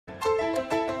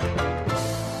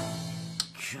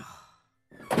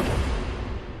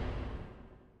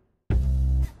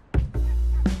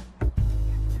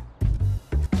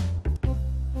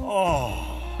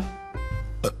Oh.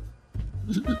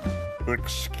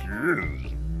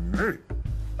 Excuse me.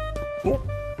 Oh.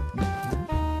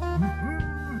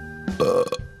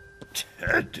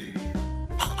 Teddy.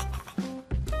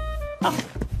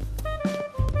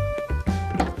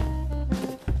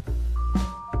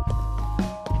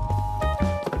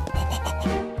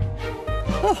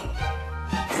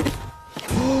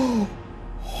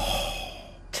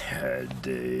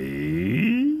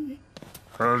 Teddy?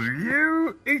 Have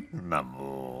you eaten them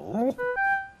all?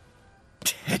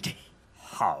 Teddy,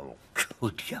 how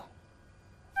could you?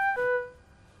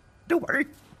 Don't worry,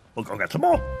 we'll go get some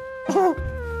more. Ow.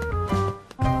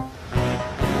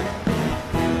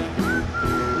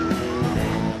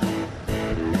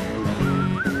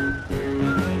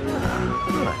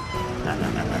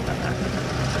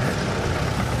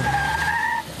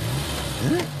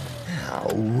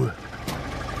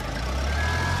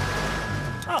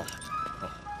 Oh.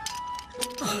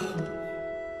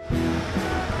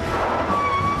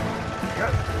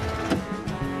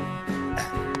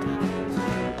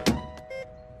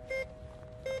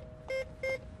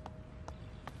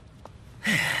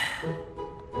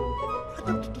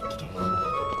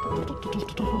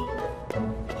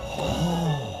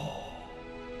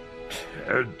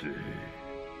 Teddy,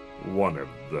 one of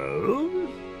those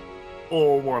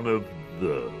or one of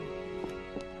those?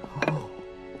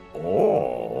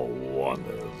 Or one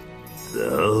of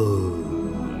those?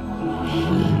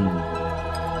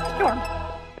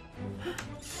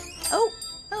 Oh,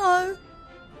 hello.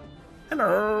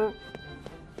 Hello.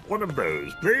 One of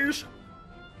those, please.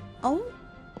 Oh.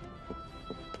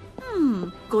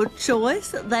 Good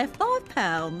choice. They're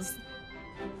 £5.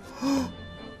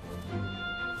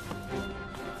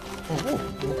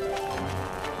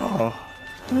 Oh.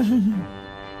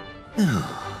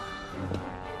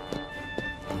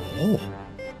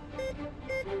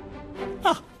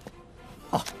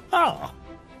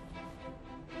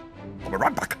 I'll be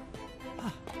right back.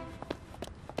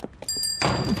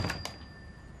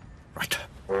 Right.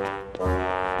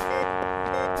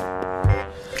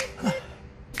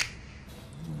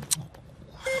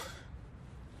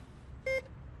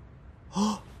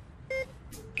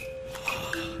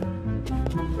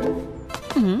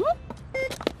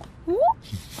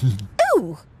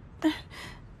 Ooh.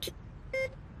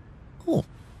 Oh.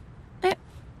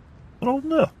 Oh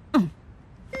no. Oh.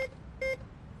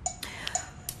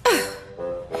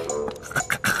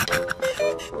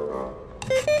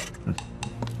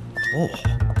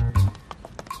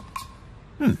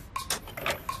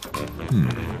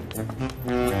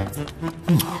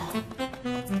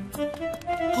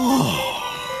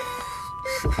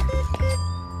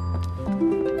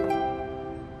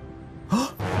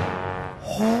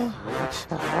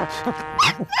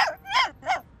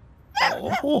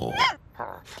 Oh.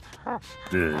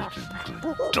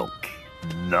 Donkey.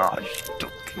 Nice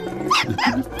donkey.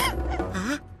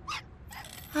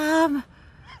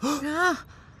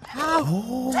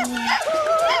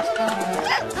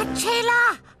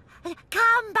 Chilla!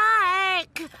 Come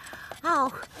back! Oh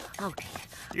dear.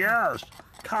 Yes,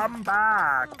 come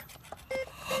back.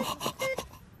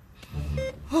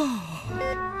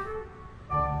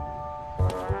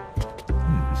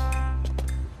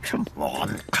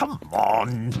 Come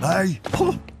on. Hey,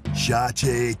 shut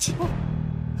it.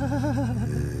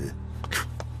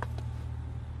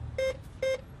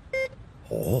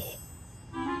 Oh.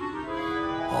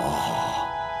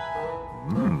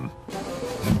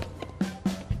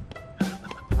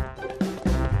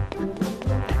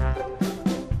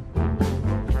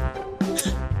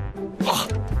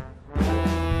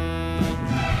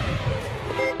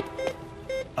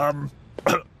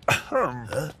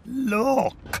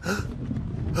 Look.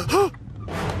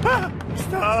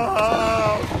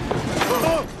 Stop!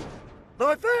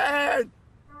 Nothing!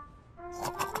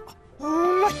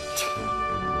 What?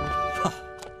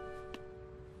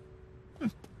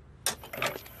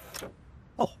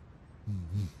 Oh.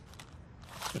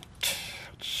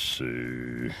 Let's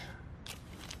see.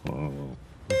 Oh.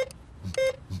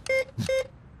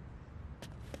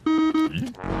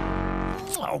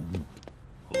 Oh.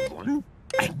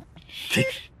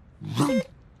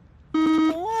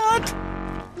 What?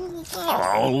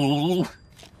 Oh.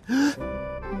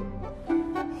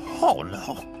 Oh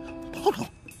no. Oh no.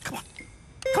 Come on.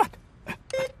 Come on.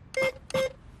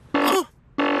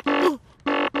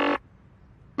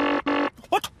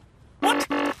 What? What?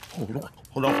 Hold on.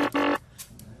 Hold on.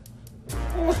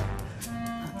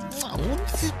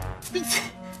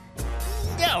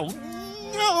 No.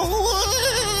 No.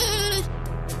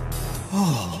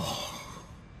 Oh.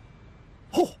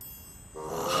 Oh.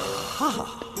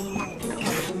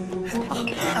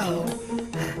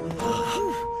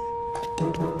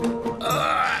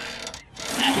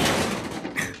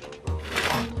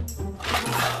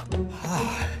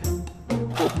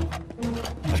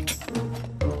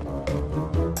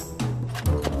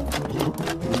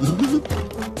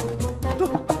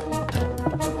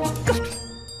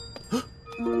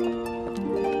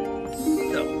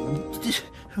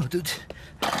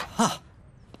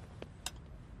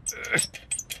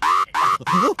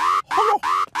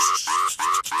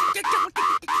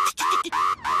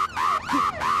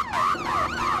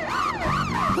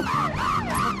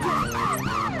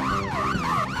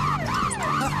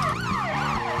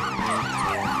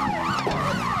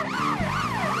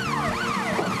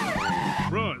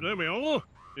 Right, there we are.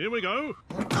 Here we go.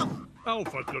 Oh,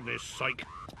 for goodness sake.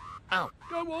 Oh,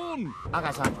 Go on.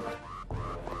 okay, son.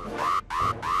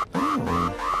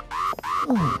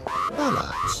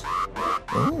 Bollards.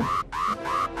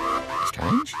 Oh,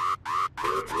 strange.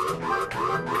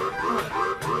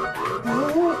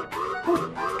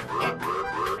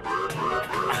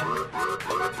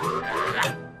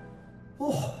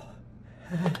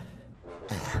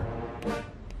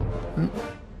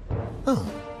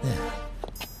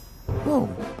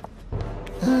 Oh,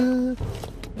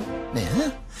 there.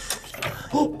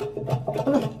 Oh.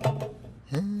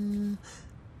 There.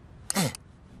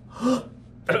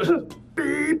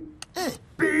 Beep,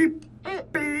 beep,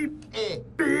 beep,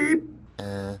 beep.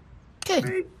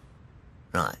 Good.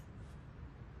 Right.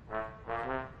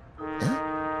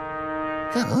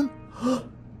 Come on.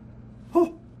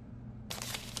 Oh,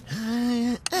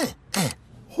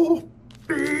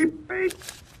 beep, beep,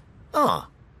 Oh.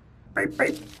 beep,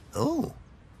 beep, Oh.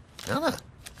 Another.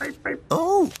 beep, beep,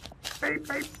 Oh. beep, beep,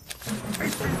 beep,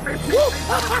 beep, beep.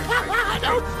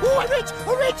 No. Oh, a rich, a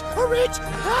rich, a rich.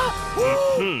 Ah.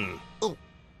 Oh. Oh.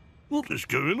 What is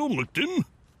going on, McDim?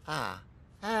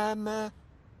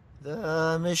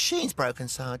 The machine's broken,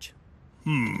 Sarge.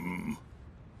 Come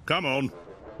on.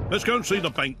 Let's go and see the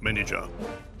bank manager.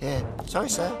 Yeah, sorry,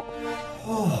 sir.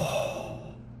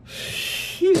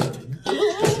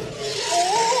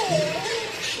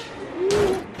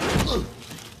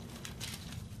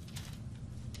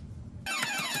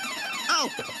 Oh,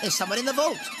 there's someone in the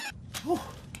vault.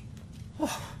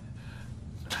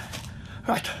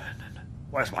 Right,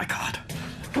 where's my card?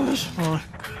 Where's my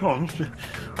card?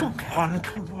 Come on,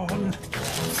 come on.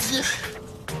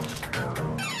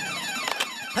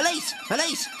 Police!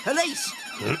 Police! Police!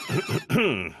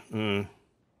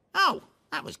 Oh,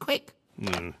 that was quick.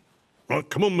 Right,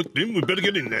 come on, McDim, we better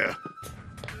get in there.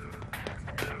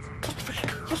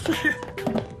 What's this here?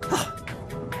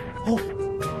 Oh,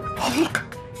 look.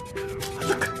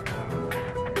 Look.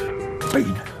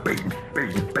 Bean, bean,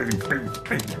 bean, bean, bean,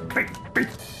 bean, bean, bean,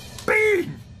 bean.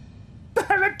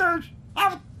 There it is.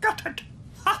 I've got it.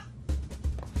 Ha.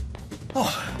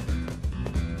 Oh.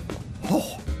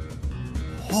 Oh.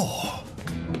 Oh.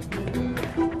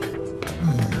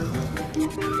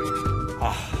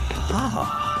 Aha.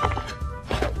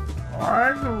 I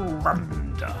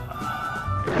wonder.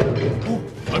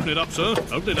 Open it up, sir.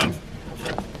 Open it up.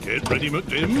 Get ready,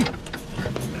 McDim.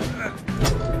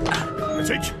 That's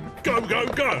it. Go, go,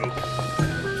 go.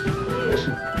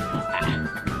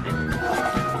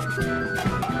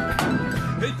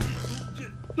 Hey,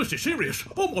 this is serious.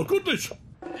 Oh, my goodness.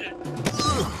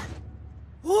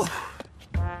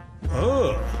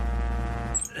 Oh.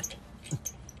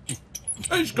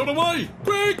 He's got away.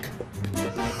 Quick.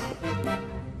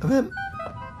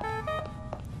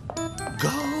 Go!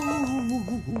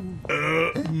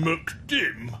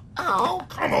 McDim. Oh,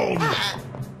 Come on.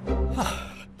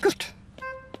 Good.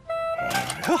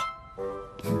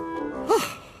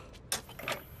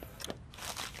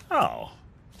 Oh.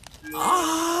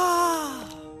 Ah!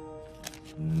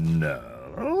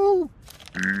 No.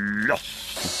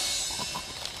 Yes.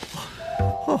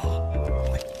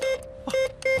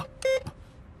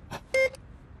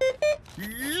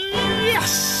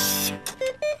 Yes.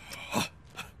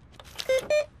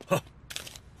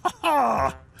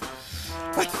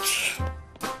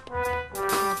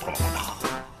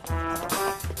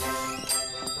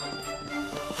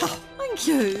 Thank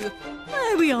you.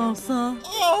 There we are, sir.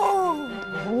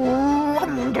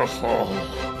 Wonderful.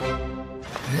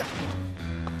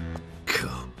 Cool.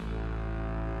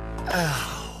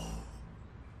 Ow.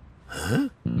 Huh?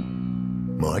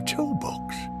 My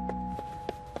toolbox.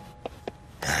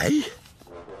 Hey?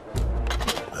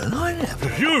 Well, I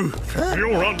never... You!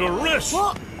 You're under arrest!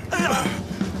 What?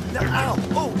 No, ow!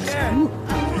 Oh, yeah.